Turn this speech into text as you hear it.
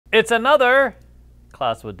It's another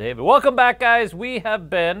class with David. Welcome back, guys. We have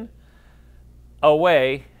been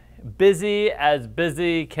away, busy as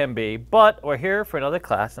busy can be, but we're here for another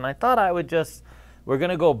class, and I thought we're going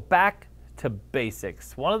to go back to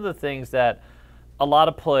basics. One of the things that a lot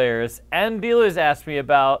of players and dealers ask me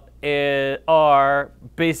about are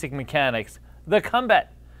basic mechanics. The come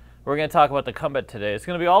bet. We're going to talk about the come bet today. It's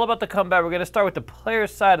going to be all about the come bet. We're going to start with the player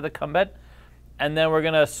side of the come bet, and then we're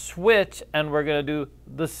going to switch and we're going to do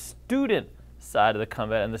the student side of the come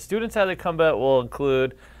bet. And the student side of the come bet will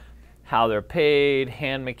include how they're paid,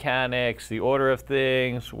 hand mechanics, the order of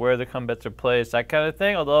things, where the come bets are placed, that kind of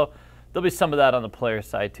thing. Although there'll be some of that on the player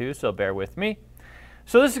side too, so bear with me.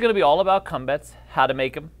 So this is going to be all about come bets, how to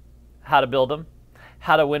make them, how to build them,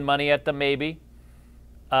 how to win money at them maybe,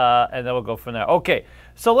 and then we'll go from there. Okay,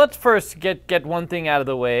 so let's first get one thing out of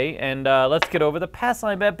the way, and let's get over the pass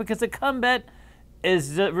line bet, because the come bet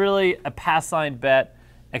is really a pass line bet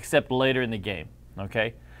except later in the game,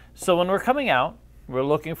 okay? So when we're coming out, we're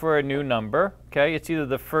looking for a new number, okay? It's either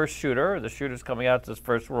the first shooter, or the shooter's coming out to his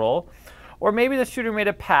first roll, or maybe the shooter made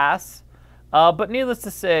a pass, but needless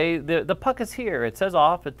to say, the puck is here. It says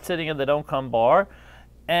off, it's sitting in the don't come bar,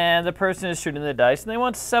 and the person is shooting the dice, and they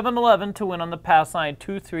want 7-11 to win on the pass line.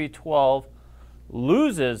 2-3-12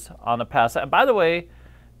 loses on the pass line. And by the way,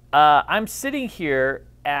 I'm sitting here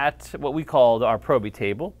at what we call our Proby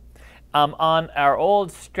table on our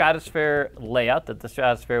old Stratosphere layout that the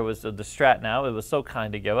Stratosphere was the Strat now. It was so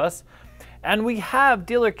kind to give us. And we have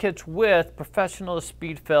dealer kits with professional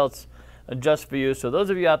speed felts just for you. So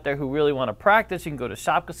those of you out there who really want to practice, you can go to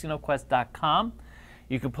shopcasinoquest.com.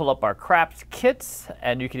 You can pull up our craps kits,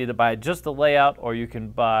 and you can either buy just the layout, or you can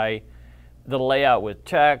buy the layout with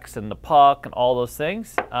checks and the puck and all those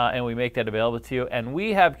things, and we make that available to you. And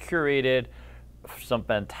we have curated some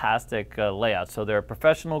fantastic layouts. So they're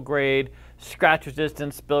professional grade, scratch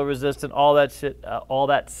resistant, spill resistant, all that shit, all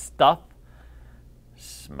that stuff.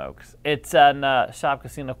 Smokes. It's on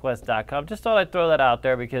shopcasinoquest.com. Just thought I'd throw that out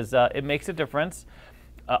there because it makes a difference.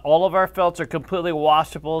 All of our felts are completely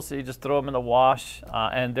washable, so you just throw them in the wash,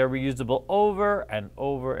 and they're reusable over and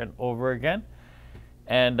over and over again.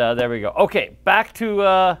 And there we go. Okay, back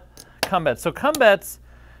to come bets. So come bets.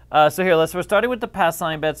 So here, we're starting with the pass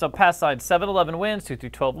line bet. So pass line, 7-11 wins,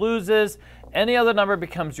 2-12 loses. Any other number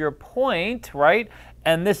becomes your point, right?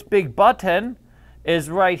 And this big button is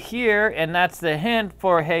right here, and that's the hint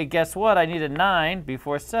for, hey, guess what? I need a 9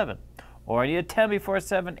 before 7. Or I need a 10 before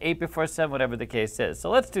 7, 8 before 7, whatever the case is. So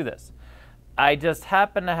let's do this. I just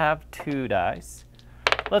happen to have 2 dice.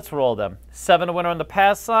 Let's roll them. 7 a winner on the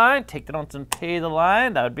pass line. Take the notes and pay the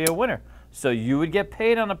line. That would be a winner. So you would get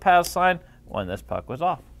paid on the pass line when this puck was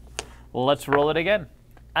off. Let's roll it again.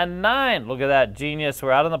 A 9. Look at that. Genius.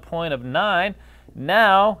 We're out on the point of 9.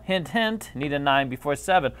 Now, hint, hint, need a 9 before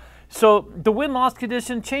 7. So the win-loss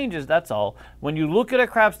condition changes, that's all. When you look at a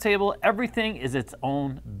craps table, everything is its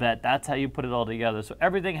own bet. That's how you put it all together. So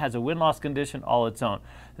everything has a win-loss condition all its own.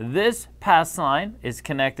 This pass line is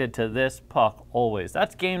connected to this puck always.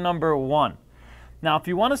 That's game number 1. Now, if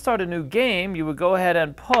you want to start a new game, you would go ahead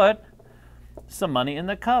and put some money in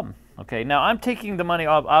the come. Okay, now I'm taking the money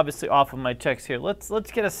obviously off of my checks here. Let's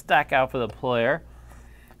get a stack out for the player.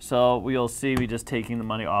 So we'll see me just taking the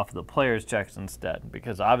money off of the player's checks instead,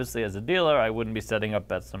 because obviously as a dealer, I wouldn't be setting up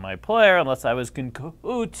bets on my player unless I was in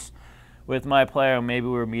cahoots with my player. Maybe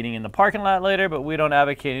we were meeting in the parking lot later, but we don't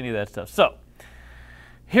advocate any of that stuff. So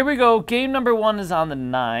here we go. Game number 1 is on the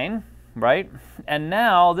 9, right? And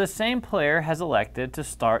now this same player has elected to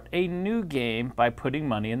start a new game by putting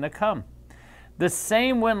money in the come. The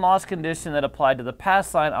same win-loss condition that applied to the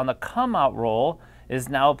pass line on the come-out roll is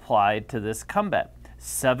now applied to this come bet.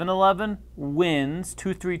 7-11 wins,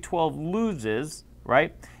 2-3-12 loses,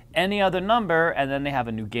 right? Any other number, and then they have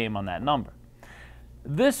a new game on that number.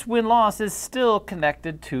 This win-loss is still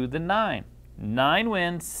connected to the 9. 9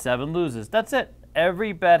 wins, 7 loses. That's it.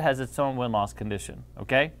 Every bet has its own win-loss condition,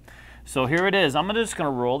 okay? So here it is. I'm just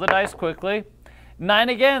going to roll the dice quickly. 9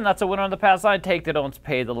 again, that's a winner on the pass line. Take the don'ts,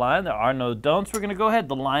 pay the line. There are no don'ts. We're going to go ahead.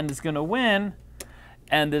 The line is going to win,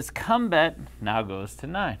 and this come bet now goes to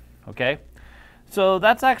 9, okay? So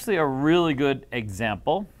that's actually a really good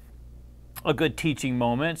example, a good teaching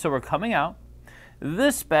moment. So we're coming out.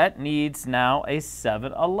 This bet needs now a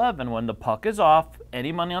 7-11. When the puck is off,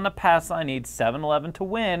 any money on the pass line needs 7-11 to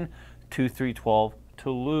win, 2-3-12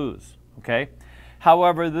 to lose, okay?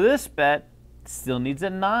 However, this bet still needs a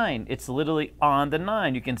 9. It's literally on the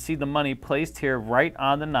 9. You can see the money placed here right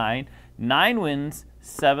on the 9. 9 wins,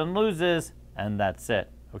 7 loses, and that's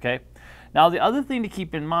it, okay? Now, the other thing to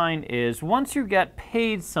keep in mind is once you get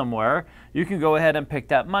paid somewhere, you can go ahead and pick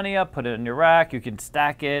that money up, put it in your rack. You can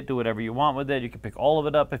stack it, do whatever you want with it. You can pick all of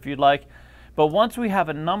it up if you'd like. But once we have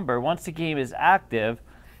a number, once the game is active,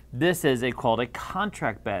 this is called a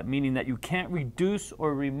contract bet, meaning that you can't reduce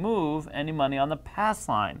or remove any money on the pass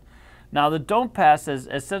line. Now, the don't pass is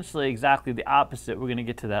essentially exactly the opposite. We're going to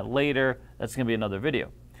get to that later. That's going to be another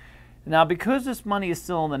video. Now, because this money is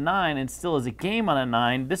still on the 9 and still is a game on a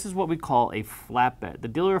 9, this is what we call a flat bet. The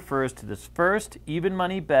dealer refers to this first even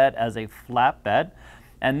money bet as a flat bet,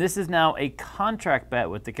 and this is now a contract bet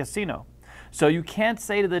with the casino. So you can't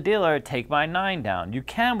say to the dealer, take my 9 down. You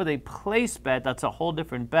can with a place bet. That's a whole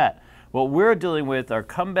different bet. What we're dealing with are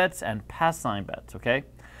come bets and pass line bets, okay?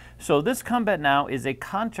 So this come bet now is a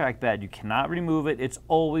contract bet. You cannot remove it. It's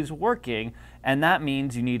always working, and that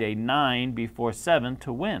means you need a 9 before 7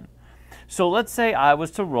 to win. So let's say I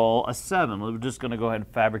was to roll a 7. We're just going to go ahead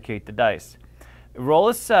and fabricate the dice. Roll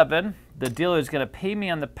a 7. The dealer is going to pay me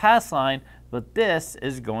on the pass line, but this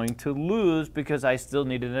is going to lose because I still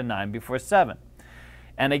needed a 9 before 7.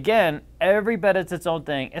 And again, every bet is its own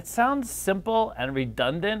thing. It sounds simple and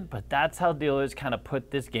redundant, but that's how dealers kind of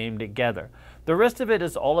put this game together. The rest of it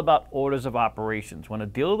is all about orders of operations. When a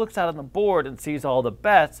dealer looks out on the board and sees all the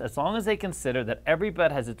bets, as long as they consider that every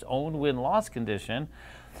bet has its own win-loss condition,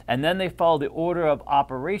 and then they follow the order of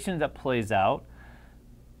operations that plays out,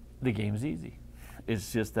 the game's easy.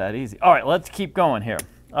 It's just that easy. All right, let's keep going here.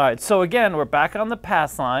 All right, so again, we're back on the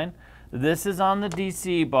pass line. This is on the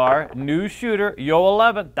DC bar. New shooter, yo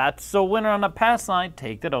 11. That's the winner on the pass line.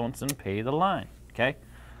 Take the don'ts and pay the line, okay?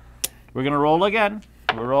 We're going to roll again.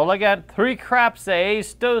 We'll roll again. 3 craps,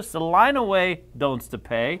 ace, deuce. The line away, don'ts to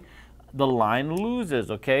pay. The line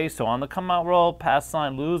loses, okay? So on the come out roll, pass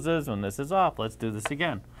line loses when this is off. Let's do this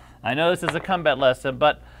again. I know this is a come bet lesson,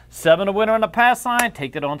 but 7 a winner on the pass line.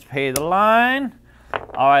 Take the don'ts, pay the line.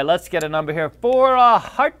 All right, let's get a number here. 4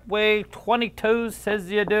 heartway 22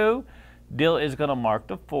 says you do. Deal is going to mark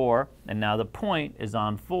the 4, and now the point is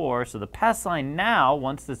on 4. So the pass line now,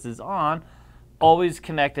 once this is on, always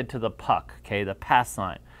connected to the puck, okay, the pass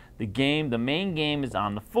line. The main game is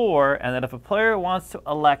on the 4, and then if a player wants to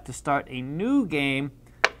elect to start a new game,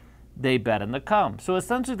 they bet in the come. So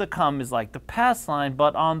essentially the come is like the pass line,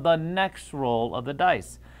 but on the next roll of the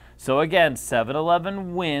dice. So again, 7,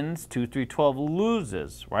 11 wins, 2, 3, 12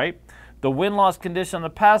 loses, right? The win-loss condition on the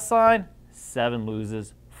pass line, 7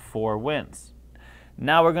 loses, 4 wins.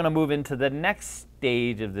 Now we're going to move into the next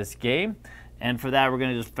stage of this game, and for that we're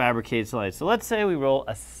going to just fabricate slides. So let's say we roll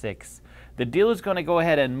a 6. The dealer's going to go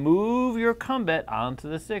ahead and move your come bet onto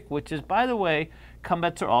the 6, which is, by the way, come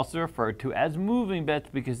bets are also referred to as moving bets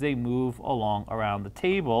because they move along around the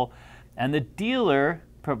table, and the dealer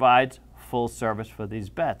provides full service for these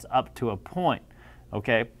bets up to a point,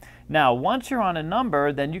 okay? Now, once you're on a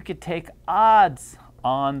number, then you could take odds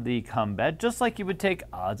on the come bet, just like you would take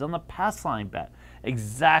odds on the pass line bet.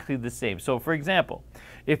 Exactly the same. So, for example,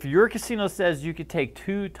 if your casino says you could take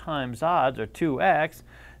 2 times odds or 2x,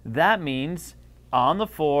 that means on the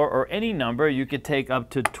 4 or any number, you could take up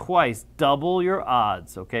to twice, double your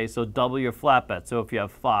odds, okay? So double your flat bet. So if you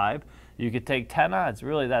have 5, you could take 10 odds.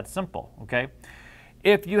 Really that simple, okay?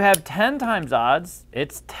 If you have 10 times odds,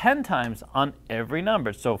 it's 10 times on every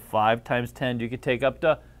number. So 5 times 10, you could take up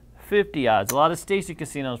to 50 odds. A lot of station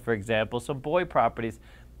casinos, for example, some Boy properties,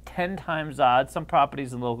 10 times odds, some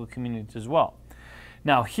properties in local communities as well.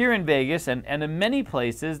 Now here in Vegas and in many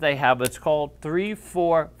places, they have what's called 3,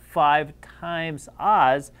 4, 5 times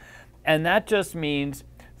odds, and that just means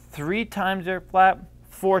 3 times your flat,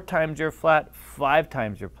 4 times your flat, 5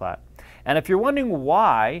 times your flat. And if you're wondering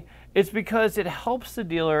why, it's because it helps the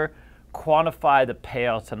dealer quantify the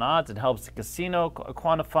payouts and odds. It helps the casino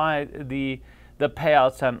quantify the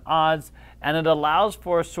payouts and odds, and it allows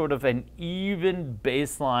for sort of an even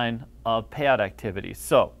baseline of payout activity.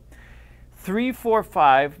 So 3, 4,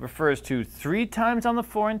 5 refers to 3 times on the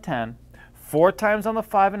 4 and 10, 4 times on the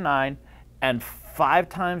 5 and 9, and 5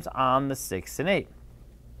 times on the 6 and 8.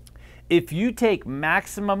 If you take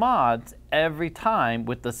maximum odds every time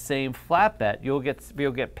with the same flat bet, you'll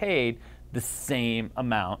get paid the same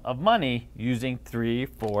amount of money using 3,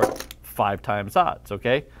 4, 5 times odds,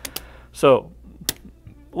 okay? So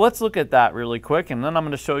let's look at that really quick, and then I'm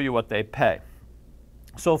going to show you what they pay.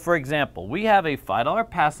 So for example, we have a $5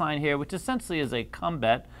 pass line here, which essentially is a come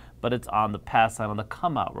bet, but it's on the pass line on the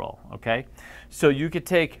come out roll, okay? So you could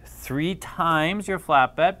take 3 times your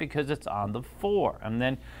flat bet because it's on the 4.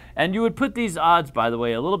 And you would put these odds, by the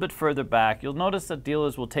way, a little bit further back. You'll notice that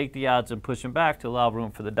dealers will take the odds and push them back to allow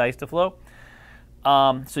room for the dice to flow.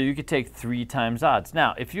 So you could take 3 times odds.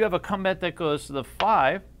 Now, if you have a come bet that goes to the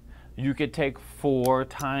 5, you could take 4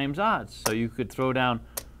 times odds. So you could throw down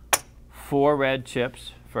 4 red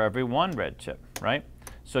chips for every 1 red chip, right?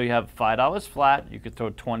 So you have $5 flat, you could throw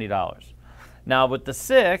 $20. Now with the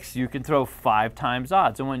 6, you can throw 5 times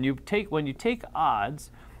odds. And when you take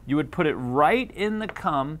odds, you would put it right in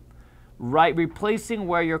the right, replacing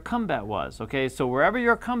where your come bet was, okay? So wherever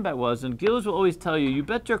your come bet was, and dealers will always tell you, you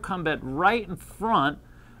bet your come bet right in front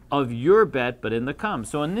of your bet, but in the come.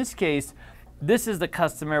 So in this case, this is the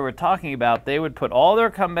customer we're talking about. They would put all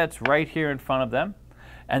their come bets right here in front of them,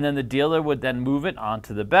 and then the dealer would then move it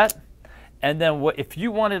onto the bet. And then if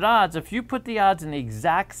you wanted odds, if you put the odds in the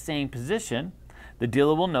exact same position, the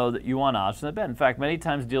dealer will know that you want odds from the bet. In fact, many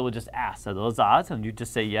times the dealer will just ask, are those odds? And you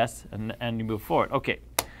just say yes, and you move forward. Okay.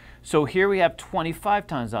 So here we have 25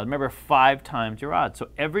 times odds. Remember, 5 times your odds. So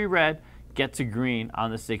every red gets a green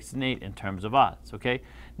on the 6 and 8 in terms of odds, okay?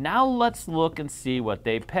 Now let's look and see what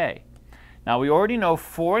they pay. Now we already know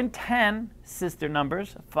 4 and 10 sister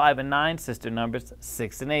numbers, 5 and 9 sister numbers,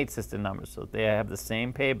 6 and 8 sister numbers. So they have the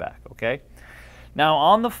same payback, okay? Now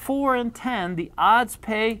on the 4 and 10, the odds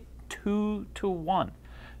pay 2 to 1.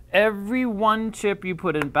 Every 1 chip you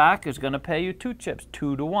put in back is going to pay you 2 chips,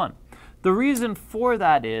 2 to 1. The reason for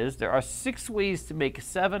that is there are 6 ways to make a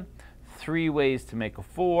 7, 3 ways to make a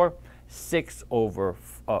 4, 6 over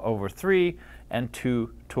 3, and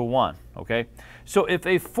 2 to 1, okay? So if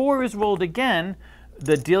a 4 is rolled again,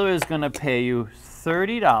 the dealer is going to pay you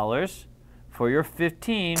 $30 for your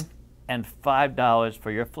 15 and $5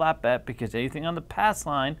 for your flat bet, because anything on the pass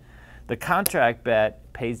line, the contract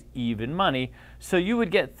bet pays even money, so you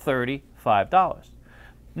would get $35.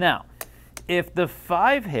 Now, if the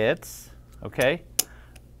 5 hits, okay,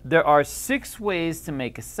 there are 6 ways to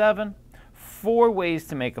make a 7, 4 ways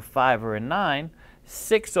to make a 5 or a 9.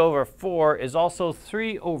 6 over 4 is also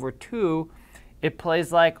 3 over 2. It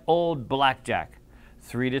plays like old blackjack,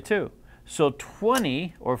 3 to 2. So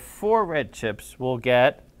 20 or 4 red chips will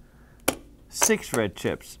get 6 red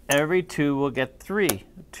chips. Every 2 will get 3.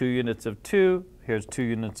 2 units of 2, here's 2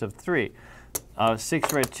 units of 3.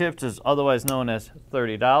 6 red chips is otherwise known as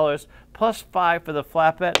 $30, plus 5 for the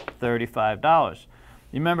flat bet, $35.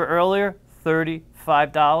 You remember earlier,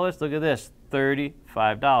 $35? Look at this,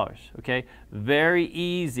 $35, okay? Very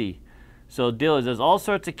easy. So dealers, there's all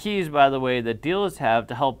sorts of keys, by the way, that dealers have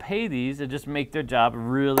to help pay these and just make their job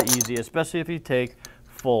really easy, especially if you take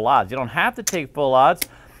full odds. You don't have to take full odds.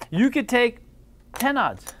 You could take 10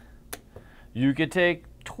 odds. You could take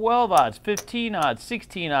 12 odds, 15 odds,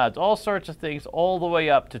 16 odds, all sorts of things, all the way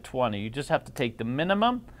up to 20. You just have to take the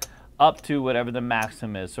minimum up to whatever the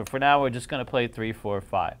maximum is. So for now, we're just going to play 3, 4,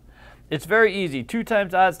 5. It's very easy. 2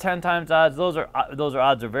 times odds, 10 times odds. Those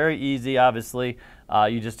odds are very easy, obviously.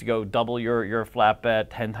 You just go double your flat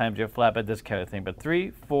bet, 10 times your flat bet, this kind of thing. But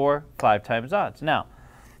 3, 4, 5 times odds. Now,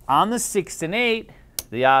 on the 6 and 8,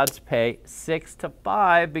 the odds pay 6 to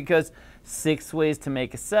 5 because 6 ways to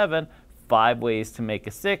make a 7, 5 ways to make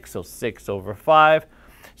a 6, so 6 over 5.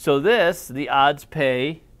 So the odds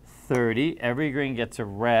pay 30. Every green gets a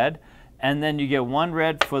red. And then you get 1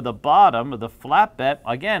 red for the bottom of the flat bet.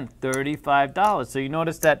 Again, $35. So you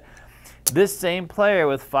notice that this same player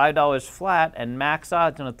with $5 flat and max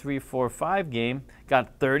odds on a 3, 4, 5 game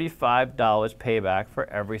got $35 payback for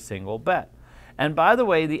every single bet. And by the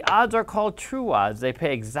way, the odds are called true odds. They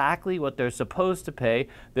pay exactly what they're supposed to pay.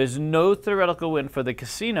 There's no theoretical win for the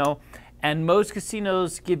casino. And most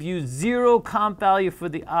casinos give you 0 comp value for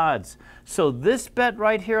the odds. So this bet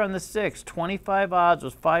right here on the 6, 25 odds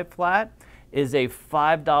with 5 flat, is a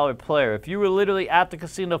 $5 player. If you were literally at the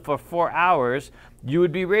casino for 4 hours, you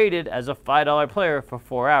would be rated as a $5 player for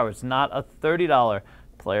 4 hours, not a $30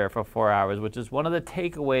 player for 4 hours, which is one of the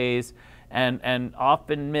takeaways and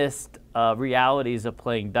often missed realities of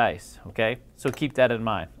playing dice, okay? So keep that in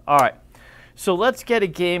mind. All right. So let's get a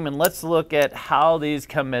game and let's look at how these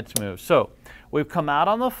commits move. So we've come out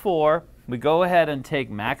on the 4. We go ahead and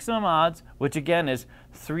take maximum odds, which again is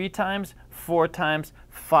 3 times, 4 times,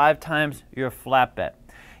 5 times your flat bet.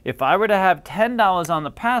 If I were to have $10 on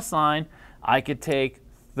the pass line, I could take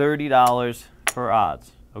 $30 for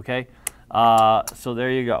odds, okay? So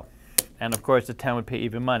there you go. And of course the 10 would pay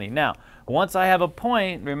even money. Now, once I have a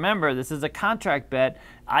point, remember this is a contract bet,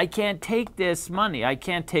 I can't take this money. I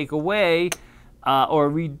can't take away or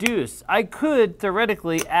reduce. I could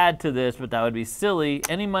theoretically add to this, but that would be silly.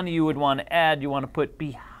 Any money you would want to add, you want to put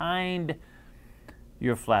behind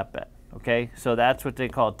your flat bet, okay? So that's what they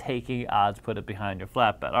call taking odds, put it behind your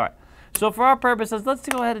flat bet. All right. So for our purposes, let's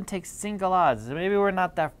go ahead and take single odds. Maybe we're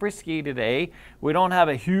not that frisky today. We don't have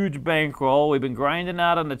a huge bankroll. We've been grinding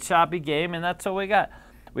out on the choppy game, and that's what we got.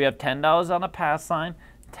 We have $10 on a pass line,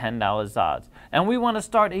 $10 odds. and we want to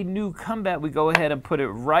start a new come bet, we go ahead and put it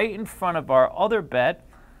right in front of our other bet.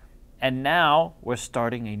 And now we're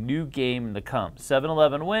starting a new game in the come.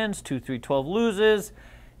 7-11 wins, 2-3-12 loses.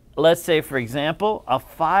 Let's say, for example, a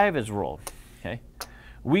 5 is rolled. Okay,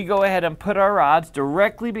 we go ahead and put our odds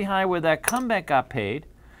directly behind where that comeback got paid,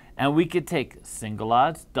 and we could take single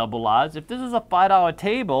odds, double odds. If this is a $5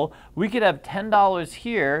 table, we could have $10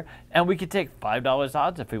 here, and we could take $5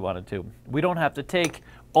 odds if we wanted to. We don't have to take.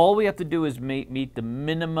 All we have to do is meet the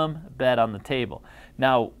minimum bet on the table.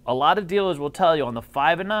 Now, a lot of dealers will tell you on the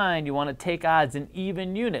 5 and 9, you want to take odds in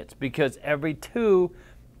even units because every 2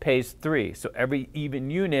 pays 3. So every even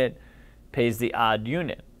unit pays the odd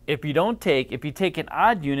unit. If you take an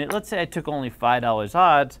odd unit, let's say I took only $5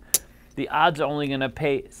 odds, the odds are only going to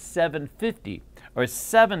pay $7.50 or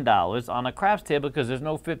 $7 on a craps table because there's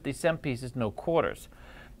no 50-cent pieces, no quarters.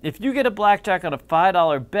 If you get a blackjack on a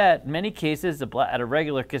 $5 bet, in many cases at a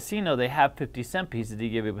regular casino, they have 50-cent pieces to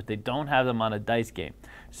give you, but they don't have them on a dice game.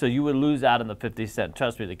 So you would lose out on the 50 cent.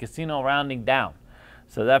 Trust me, the casino rounding down.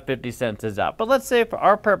 So that 50 cents is out. But let's say for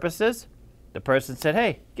our purposes, the person said,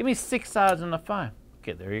 hey, give me 6 odds on the 5.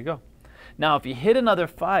 Okay, there you go. Now, if you hit another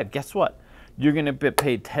 5, guess what? You're going to be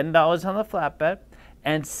paid $10 on the flat bet,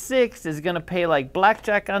 and 6 is going to pay like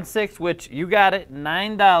blackjack on 6, which you got it,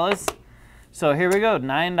 $9. So here we go,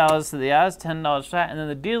 $9 to the odds, $10 flat, and then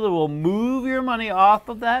the dealer will move your money off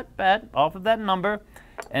of that bet, off of that number,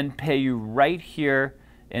 and pay you right here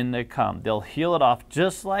in the come. They'll heel it off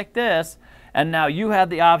just like this, and now you have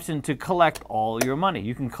the option to collect all your money.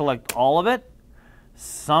 You can collect all of it,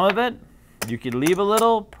 some of it, you can leave a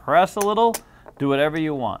little, press a little, do whatever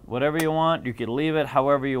you want. Whatever you want, you can leave it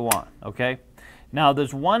however you want, okay? Now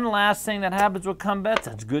there's one last thing that happens with come bets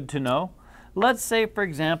that's good to know. Let's say, for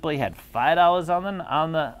example, you had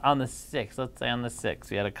 $5 on the 6. Let's say on the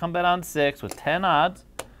 6. You had a come bet on 6 with 10 odds,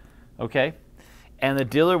 okay? And the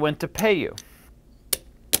dealer went to pay you.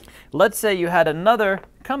 Let's say you had another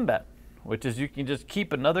come bet, which is you can just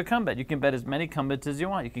keep another come bet. You can bet as many come bets as you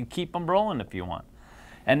want. You can keep them rolling if you want.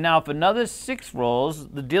 And now if another 6 rolls,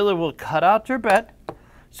 the dealer will cut out your bet.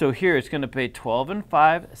 So here it's going to pay 12 and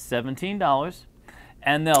 5, $17.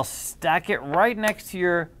 And they'll stack it right next to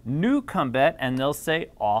your new come bet, and they'll say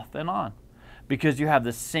off and on because you have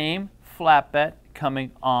the same flat bet coming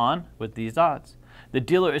on with these odds. The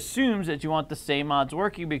dealer assumes that you want the same odds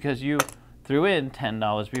working because you threw in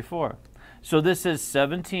 $10 before. So this is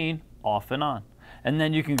 17 off and on. And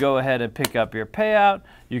then you can go ahead and pick up your payout.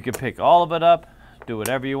 You can pick all of it up, do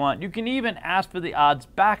whatever you want. You can even ask for the odds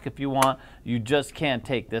back if you want. You just can't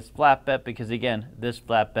take this flat bet because, again, this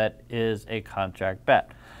flat bet is a contract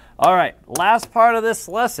bet. All right, last part of this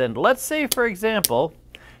lesson. Let's say, for example,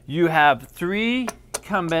 you have 3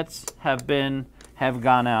 come bets have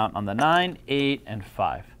gone out on the 9, 8, and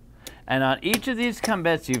 5. And on each of these come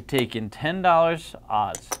bets, you've taken $10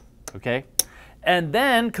 odds, okay? And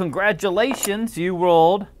then, congratulations, you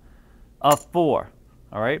rolled a 4.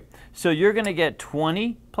 All right, so you're going to get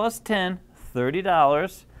 20 plus 10,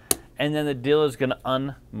 $30, and then the dealer is going to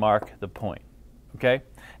unmark the point, okay?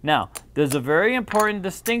 Now, there's a very important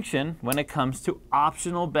distinction when it comes to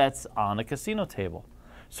optional bets on a casino table.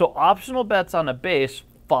 So optional bets on a base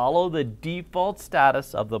follow the default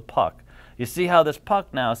status of the puck. You see how this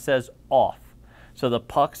puck now says off. So the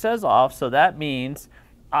puck says off, so that means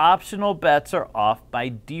optional bets are off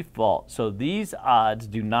by default. So these odds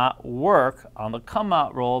do not work on the come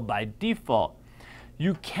out roll by default.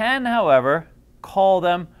 You can, however, call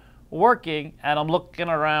them working, and I'm looking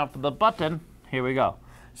around for the button. Here we go.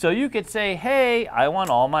 So you could say, hey, I want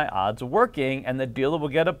all my odds working, and the dealer will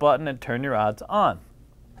get a button and turn your odds on.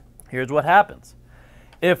 Here's what happens.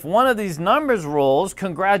 If one of these numbers rolls,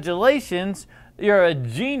 congratulations, you're a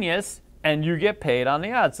genius, and you get paid on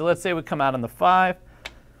the odds. So let's say we come out on the 5.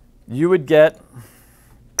 You would get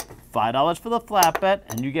 $5 for the flat bet,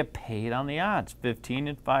 and you get paid on the odds, 15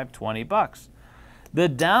 and 5, $20. The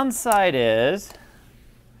downside is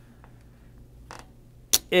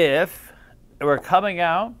if we're coming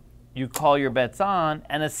out, you call your bets on,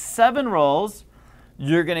 and a 7 rolls,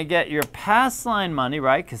 you're going to get your pass line money,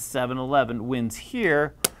 right, because 7-11 wins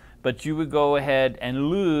here, but you would go ahead and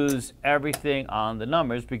lose everything on the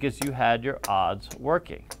numbers because you had your odds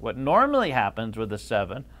working. What normally happens with a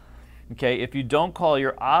 7, okay, if you don't call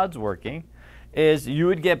your odds working, is you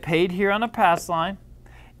would get paid here on a pass line,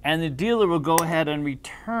 and the dealer will go ahead and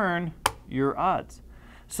return your odds.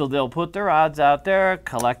 So they'll put their odds out there,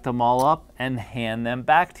 collect them all up, and hand them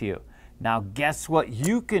back to you. Now guess what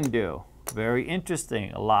you can do? Very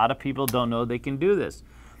interesting. A lot of people don't know they can do this.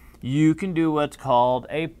 You can do what's called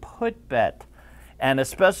a put bet. And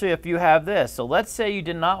especially if you have this. So let's say you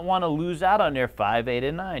did not want to lose out on your 5, 8,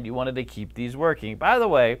 and 9. You wanted to keep these working. By the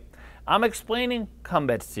way, I'm explaining come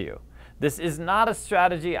bets to you. This is not a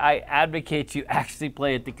strategy I advocate you actually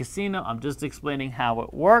play at the casino. I'm just explaining how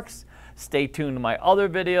it works. Stay tuned to my other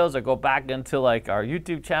videos or go back into like our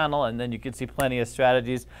YouTube channel and then you can see plenty of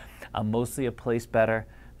strategies. I'm mostly a place better.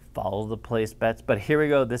 Follow the place bets. But here we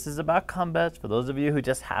go. This is about come bets. For those of you who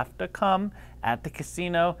just have to come at the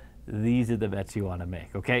casino, these are the bets you want to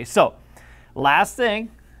make, okay? So, last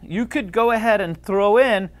thing, you could go ahead and throw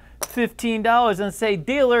in $15 and say,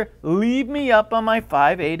 dealer, leave me up on my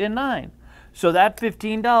 5, 8, and 9. So that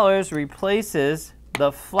 $15 replaces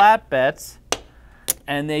the flat bets,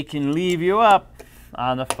 and they can leave you up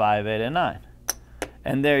on the 5, 8, and 9.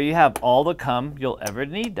 And there you have all the come you'll ever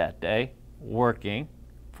need that day working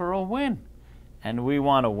for a win. And we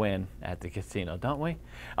want to win at the casino, don't we?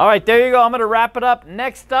 All right, there you go. I'm going to wrap it up.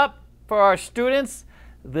 Next up for our students,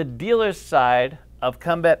 the dealer side of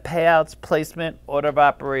come bet payouts, placement, order of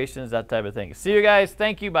operations, that type of thing. See you guys.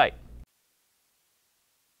 Thank you. Bye.